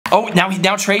Oh,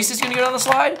 now Trace is gonna go down the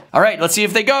slide? All right, let's see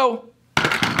if they go.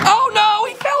 Oh no,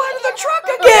 he fell out of the truck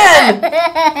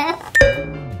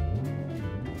again!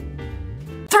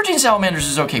 13 salamanders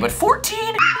is okay, but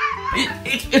 14?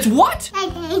 It's what?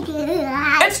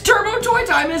 It's Turbo Toy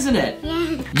time, isn't it?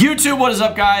 Yeah. YouTube, what is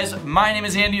up, guys? My name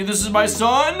is Andy, and this is my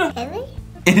son. Really?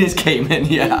 It is Cayman,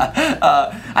 yeah.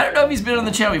 I don't know if he's been on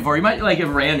the channel before. He might like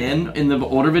have ran in the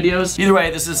older videos. Either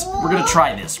way, we're gonna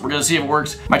try this. We're gonna see if it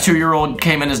works. My 2-year-old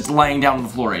Cayman is laying down on the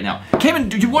floor right now. Cayman,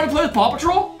 do you want to play with Paw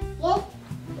Patrol? Yeah.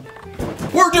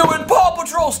 We're doing Paw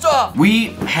Patrol stuff! We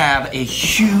have a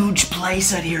huge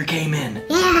playset here, Cayman.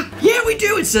 Yeah. Yeah, we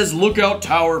do. It says Lookout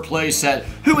Tower playset.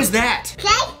 Who is that?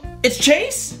 Chase? It's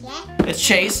Chase? Yeah. It's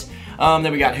Chase.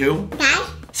 Then we got who?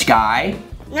 Sky?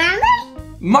 Sky. Mommy?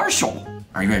 Marshall.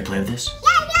 Are you ready to play with this? Yeah,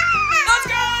 yeah. Let's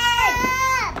go!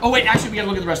 Oh wait, actually we gotta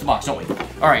look at the rest of the box, don't we?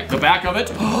 All right, the back of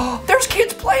it. There's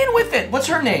kids playing with it. What's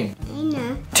her name?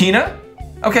 Tina. Tina?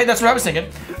 Okay, that's what I was thinking.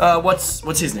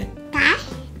 What's his name? Kai?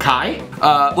 Kai?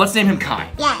 Let's name him Kai.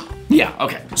 Yeah. Yeah,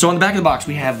 okay. So on the back of the box,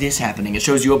 we have this happening. It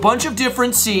shows you a bunch of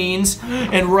different scenes,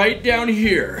 and right down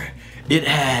here, it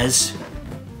has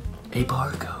a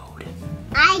barcode.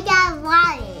 I don't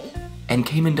want it. And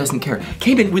Cayman doesn't care.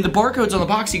 Cayman, when the barcode's on the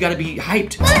box, you gotta be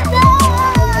hyped.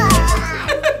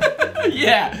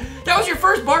 Yeah, that was your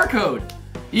first barcode.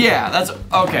 Yeah, that's,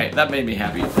 okay, that made me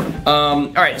happy.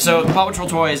 All right, so Paw Patrol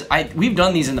toys, we've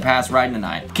done these in the past, Ryden and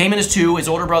I. Cayman is 2, his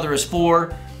older brother is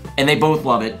 4, and they both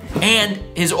love it. And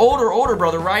his older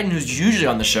brother, Ryden, who's usually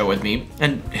on the show with me,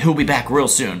 and he'll be back real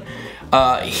soon,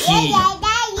 he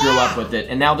grew up with it,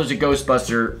 and now there's a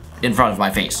Ghostbuster in front of my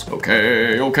face.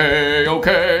 Okay, okay,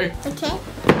 okay. Okay.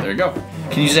 There you go.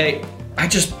 Can you say, I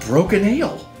just broke a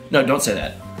nail? No, don't say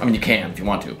that. I mean, you can if you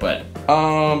want to, but,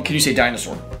 can you say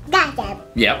dinosaur? Got them.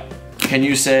 Yep. Can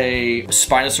you say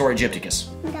Spinosaur aegypticus?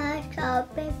 That's so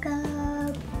big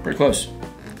up. Pretty close.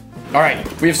 All right,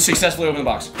 we have successfully opened the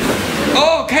box.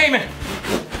 Oh, Cayman!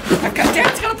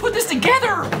 Dad's gotta put this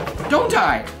together, don't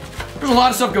I? There's a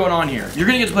lot of stuff going on here. You're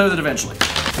gonna get to play with it eventually.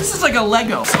 This is like a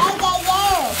Lego.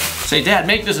 Say, Dad,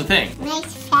 make this a thing. Make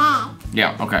fat.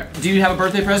 Yeah, okay. Do you have a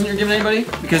birthday present you're giving anybody?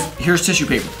 Because here's tissue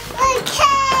paper. Okay.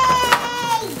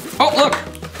 Oh, look!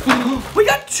 We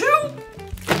got 2!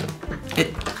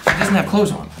 It doesn't have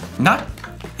clothes on.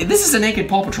 This is a naked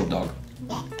Paw Patrol dog.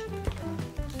 Yeah.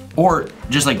 Or,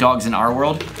 just like dogs in our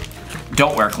world,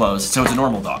 don't wear clothes, so it's a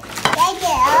normal dog.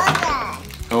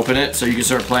 Open it so you can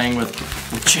start playing with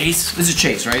Chase. This is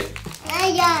Chase, right?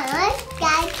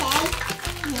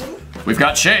 We've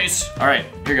got Chase. All right,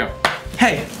 here you go.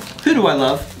 Hey, who do I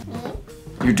love?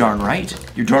 You're darn right.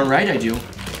 You're darn right I do.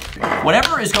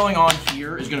 Whatever is going on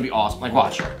here is gonna be awesome. Like,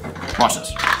 watch. Watch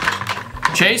this.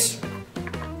 Chase,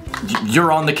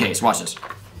 you're on the case. Watch this.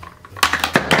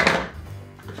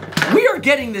 We are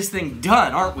getting this thing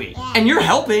done, aren't we? Yeah. And you're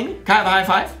helping. Can I have a high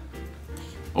five?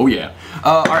 Oh yeah.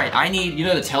 All right, I need, you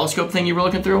know the telescope thing you were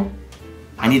looking through?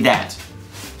 I need that.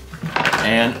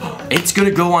 And it's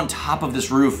gonna go on top of this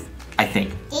roof, I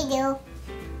think.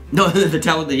 No,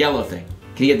 the yellow thing.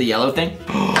 Can you get the yellow thing?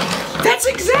 That's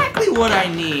exactly what I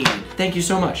need. Thank you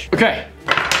so much. Okay,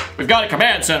 we've got a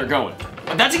command center going.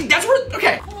 That's where,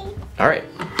 okay. All right,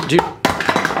 dude.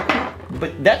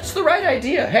 But that's the right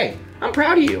idea. Hey, I'm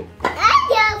proud of you.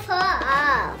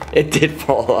 It did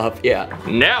fall off, yeah.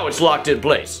 Now it's locked in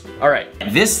place. All right,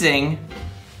 this thing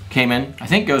came in, I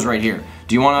think goes right here.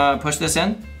 Do you wanna push this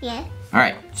in? Yeah. All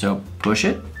right, so push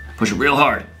it real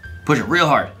hard. Push it real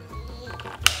hard.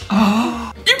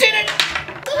 Oh, you did it!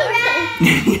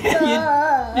 you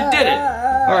did it.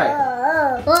 All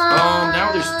right.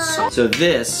 Now there's, so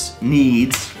this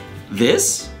needs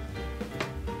this.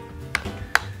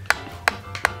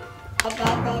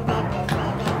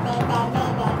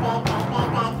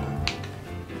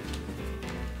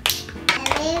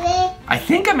 I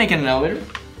think I'm making an elevator.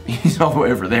 He's all the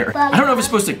way over there. I don't know if it's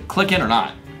supposed to click in or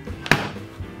not.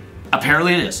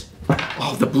 Apparently it is.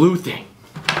 Oh, the blue thing.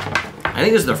 I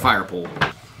think this is their fire pole.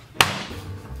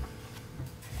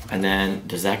 And then,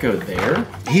 does that go there?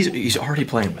 He's already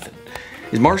playing with it.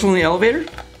 Is Marshall in the elevator?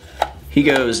 He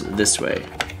goes this way.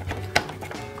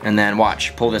 And then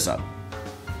watch, pull this up.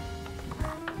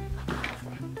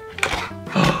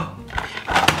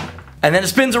 And then it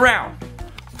spins around.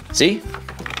 See?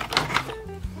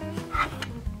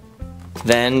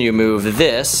 Then you move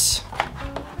this,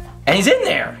 and he's in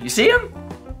there. You see him?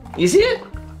 You see it?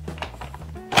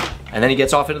 And then he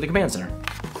gets off into the command center.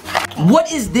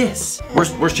 What is this?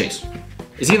 Where's Chase?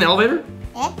 Is he in the elevator?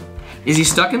 Yeah. Is he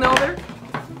stuck in the elevator?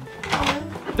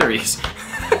 There he is.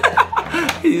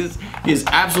 he's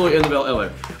absolutely in the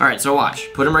elevator. All right, so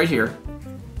watch. Put him right here.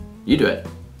 You do it.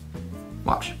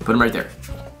 Watch, put him right there.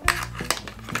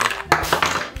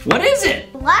 What is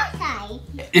it? What side?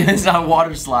 It's not a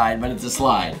water slide, but it's a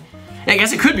slide. I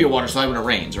guess it could be a water slide when it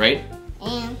rains, right?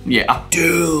 Yeah. Oh,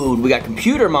 dude, we got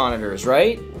computer monitors,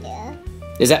 right? Yeah.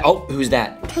 Is that, oh, who's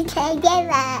that?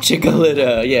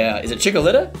 Chicolita, yeah. Is it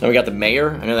Chicolita? Then we got the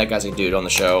mayor. I know that guy's a dude on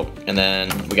the show. And then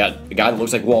we got a guy that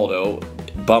looks like Waldo,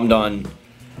 bummed on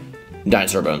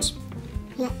dinosaur bones.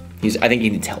 Yeah. I think he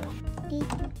needs help.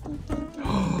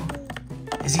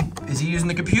 Is he using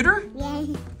the computer?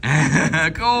 Yeah.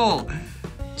 Cool.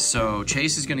 So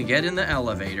Chase is gonna get in the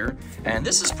elevator, and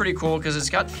this is pretty cool because it's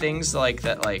got things like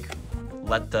that, like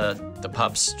let the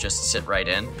pups just sit right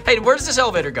in. Hey, where does this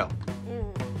elevator go?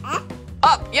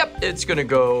 Up. Yep, it's gonna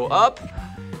go up,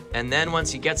 and then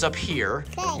once he gets up here,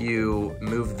 you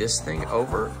move this thing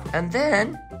over, and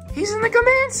then he's in the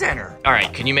command center. All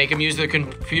right, can you make him use the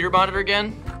computer monitor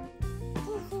again?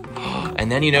 And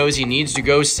then he knows he needs to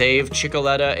go save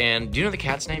Chicoletta and, do you know the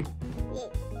cat's name?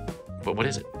 But what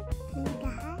is it?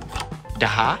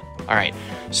 Daha? All right,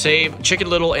 save Chicken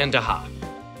Little and Daha.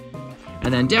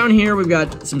 And then down here, we've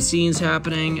got some scenes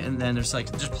happening, and then there's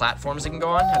like just platforms that can go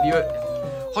on. Have you,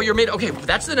 oh, you're made, okay,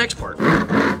 that's the next part.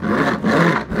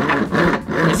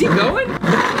 Is he going?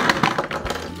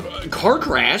 Car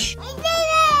crash?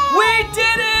 We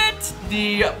did it!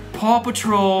 The Paw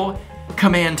Patrol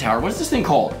command tower, what is this thing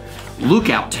called?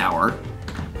 Lookout tower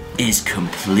is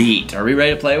complete. Are we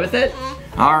ready to play with it?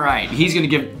 All right,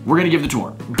 we're gonna give the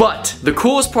tour. But the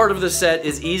coolest part of the set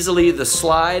is easily the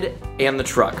slide and the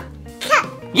truck.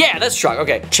 Yeah, that's truck,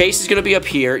 okay. Chase is gonna be up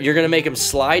here. You're gonna make him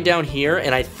slide down here,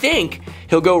 and I think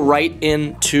he'll go right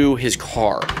into his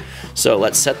car. So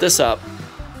let's set this up,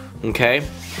 okay?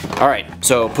 All right,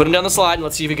 so put him down the slide and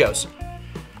let's see if he goes.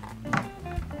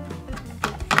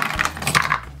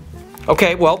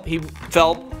 Okay, well, he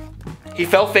fell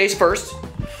face first.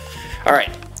 All right,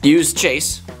 use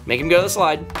Chase. Make him go to the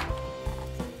slide.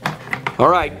 All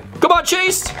right, come on,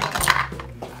 Chase.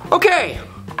 Okay.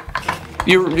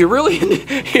 You're really,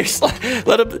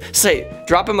 let him,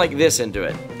 drop him like this into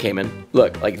it, Cayman.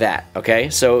 Look, like that, okay?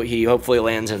 So he hopefully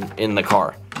lands in the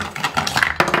car.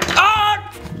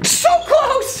 Ah, so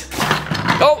close.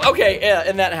 Oh, okay, yeah,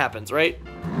 and that happens, right?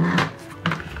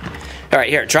 All right,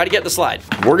 here, try to get the slide.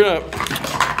 We're gonna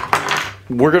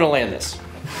land this.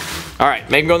 All right,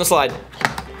 make him go on the slide.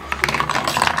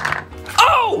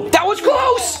 Oh, that was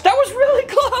close. That was really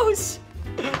close.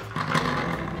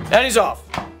 And he's off.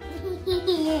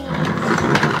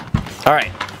 All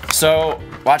right, so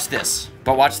watch this,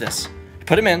 but watch this.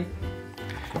 Put him in,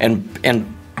 and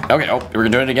okay, oh, we're gonna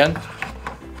do it again.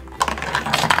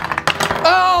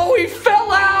 Oh, he fell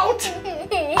out.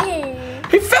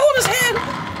 He fell on his head.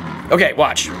 Okay,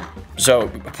 watch. So,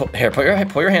 here, pull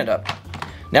your hand up.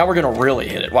 Now we're gonna really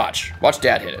hit it. Watch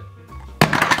Dad hit it.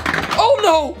 Oh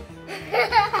no!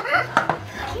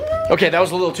 Okay, that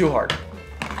was a little too hard.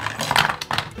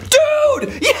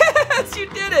 Dude! Yes, you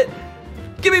did it!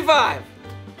 Give me 5.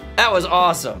 That was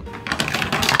awesome.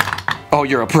 Oh,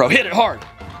 you're a pro. Hit it hard.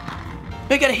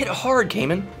 You gotta hit it hard,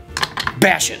 Cayman.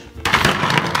 Bash it.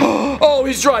 Oh,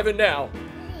 he's driving now.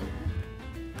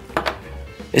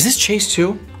 Is this Chase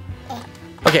too?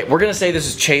 Okay, we're gonna say this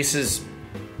is Chase's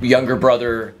younger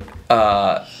brother,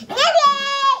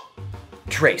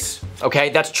 Trace. Okay,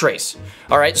 that's Trace.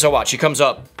 All right, so watch, he comes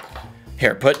up.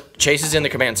 Here, put Chase is in the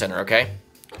command center, okay?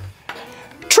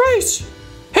 Trace!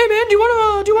 Hey man, do you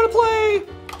wanna play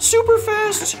super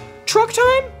fast truck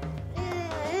time?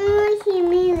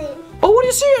 Oh, what do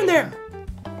you see in there?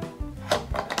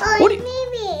 What do you...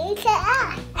 It's an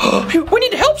eye. We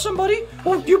need to help somebody.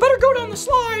 Well, you better go down the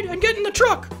slide and get in the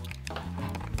truck.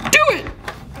 Do it!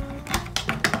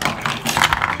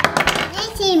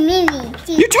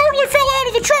 You totally fell out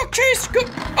of the truck, Chase.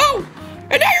 Oh,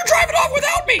 and now you're driving off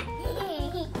without me.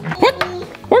 What?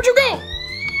 Where'd you go?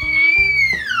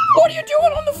 What are you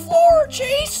doing on the floor,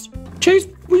 Chase? Chase,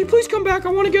 will you please come back? I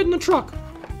want to get in the truck.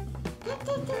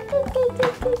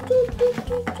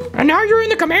 And now you're in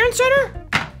the command center?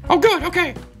 Oh, good,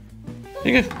 okay.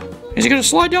 Is he gonna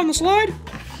slide down the slide?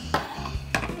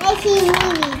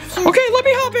 Okay, let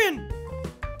me hop in.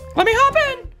 Let me hop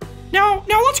in. Now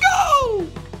let's go.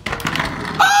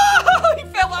 Oh, he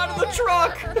fell out of the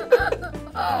truck.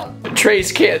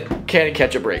 Trace can't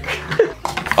catch a break.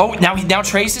 Oh, now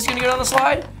Trace is gonna get on the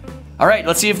slide? All right,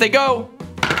 let's see if they go.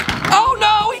 Oh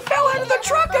no, he fell out of the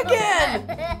truck again.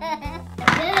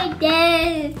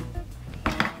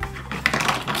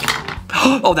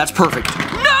 Oh, that's perfect.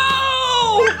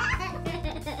 No!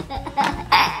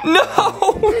 No!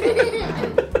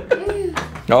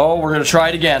 Oh, we're gonna try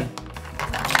it again.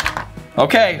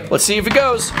 Okay, let's see if it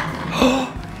goes.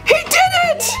 He did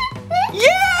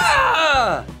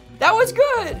it's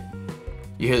good.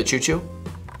 You hear the choo-choo?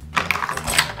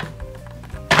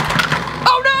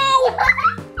 Oh no!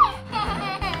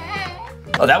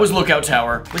 Oh, that was Lookout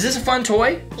Tower. Was this a fun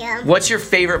toy? Yeah. What's your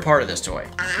favorite part of this toy?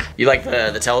 You like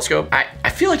the telescope? I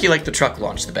feel like you like the truck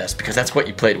launch the best because that's what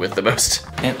you played with the most.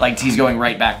 And like he's going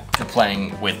right back to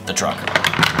playing with the truck.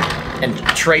 And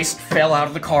Trace fell out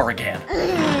of the car again.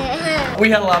 We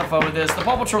had a lot of fun with this. The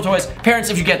Paw Patrol toys, parents,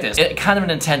 if you get this, it's kind of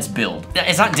an intense build.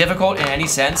 It's not difficult in any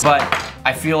sense, but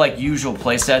I feel like usual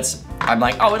play sets, I'm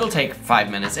like, oh, it'll take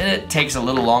 5 minutes, and it takes a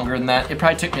little longer than that. It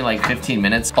probably took me like 15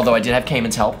 minutes, although I did have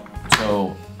Cayman's help,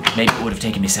 so maybe it would have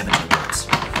taken me 17 minutes.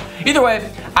 Either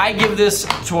way, I give this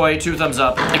toy 2 thumbs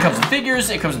up. It comes with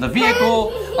figures, it comes with a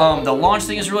vehicle, the launch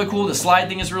thing is really cool, the slide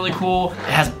thing is really cool,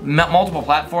 it has multiple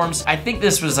platforms. I think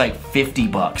this was like 50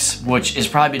 bucks, which is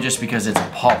probably just because it's a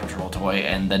Paw Patrol toy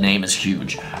and the name is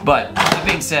huge. But that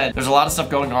being said, there's a lot of stuff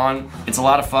going on, it's a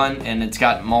lot of fun, and it's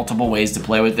got multiple ways to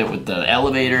play with it with the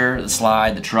elevator, the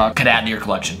slide, the truck, could add to your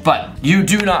collection. But you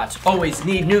do not always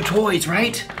need new toys,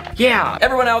 right? Yeah,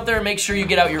 everyone out there, make sure you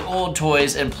get out your old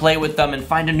toys and play with them and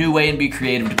find a new way and be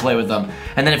creative to play with them.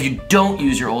 And then if you don't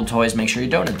use your old toys, make sure you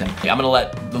donate them. I'm gonna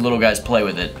let the little guys play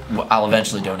with it. I'll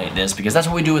eventually donate this because that's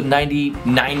what we do with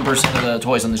 99% of the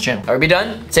toys on this channel. Are we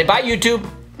done? Say bye, YouTube.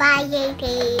 Bye,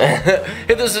 YouTube.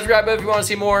 Hit the subscribe button if you want to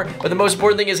see more. But the most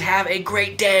important thing is have a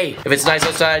great day. If it's nice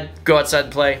outside, go outside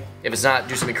and play. If it's not,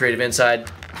 do something creative inside.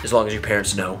 As long as your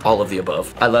parents know. All of the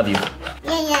above. I love you.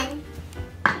 Yeah.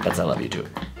 That's I love you too.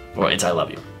 Well, it's I love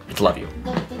you. It's love you.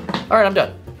 All right, I'm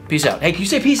done. Peace out. Hey, can you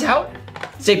say peace out?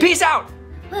 Say peace out.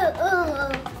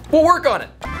 We'll work on it.